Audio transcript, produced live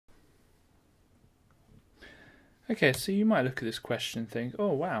Okay, so you might look at this question and think,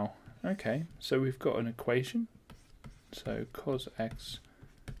 oh wow, okay, so we've got an equation. So cos x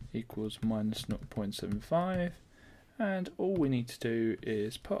equals minus 0.75, and all we need to do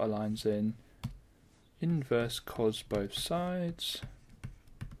is put our lines in, inverse cos both sides,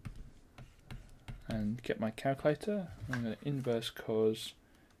 and get my calculator. I'm going to inverse cos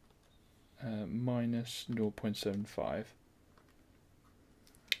minus 0.75,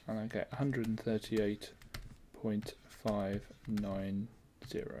 and I get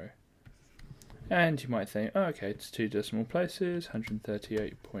 138.590. And you might think, oh, okay, it's two decimal places,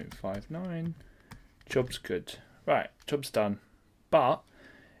 138.59, job's good. Right, job's done. But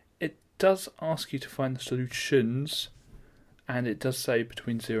it does ask you to find the solutions, and it does say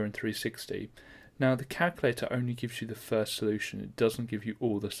between 0 and 360. Now the calculator only gives you the first solution, it doesn't give you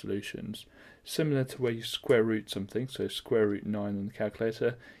all the solutions. Similar to where you square root something, so square root 9 on the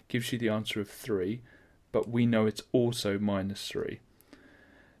calculator gives you the answer of 3, but we know it's also minus 3.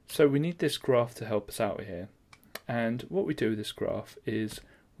 So we need this graph to help us out here. And what we do with this graph is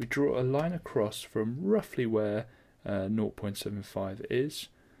we draw a line across from roughly where 0.75 is.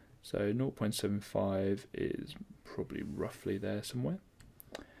 So 0.75 is probably roughly there somewhere.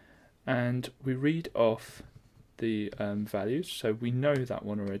 And we read off the values. So we know that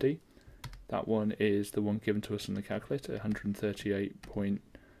one already. That one is the one given to us on the calculator,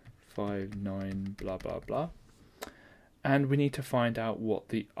 138.59 blah blah blah. And we need to find out what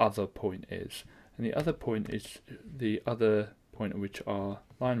the other point is. And the other point is the other point at which our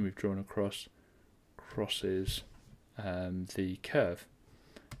line we've drawn across crosses the curve.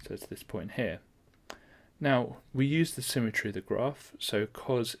 So it's this point here. Now, we use the symmetry of the graph, so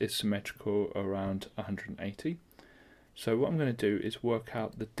cos is symmetrical around 180. So what I'm going to do is work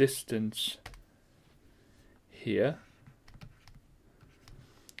out the distance here,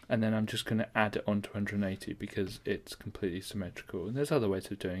 and then I'm just going to add it on to 180 because it's completely symmetrical. And there's other ways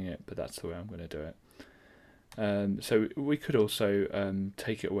of doing it, but that's the way I'm going to do it. So we could also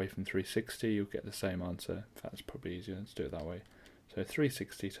take it away from 360, you'll get the same answer. In fact, it's probably easier, let's do it that way. So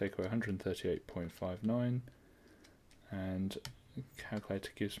 360 take away 138.59, and the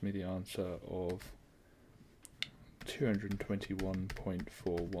calculator gives me the answer of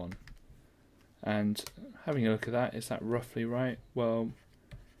 221.41. And having a look at that, is that roughly right? Well,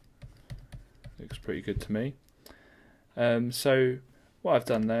 looks pretty good to me. So what I've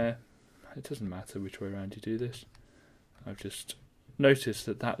done there, it doesn't matter which way around you do this. I've just noticed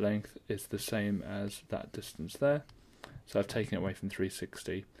that that length is the same as that distance there. So I've taken it away from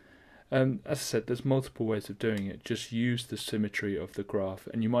 360. As I said, there's multiple ways of doing it. Just use the symmetry of the graph,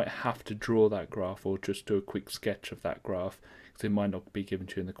 and you might have to draw that graph or just do a quick sketch of that graph because it might not be given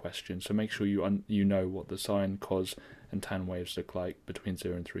to you in the question. So make sure you know what the sine, cos and tan waves look like between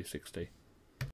 0 and 360.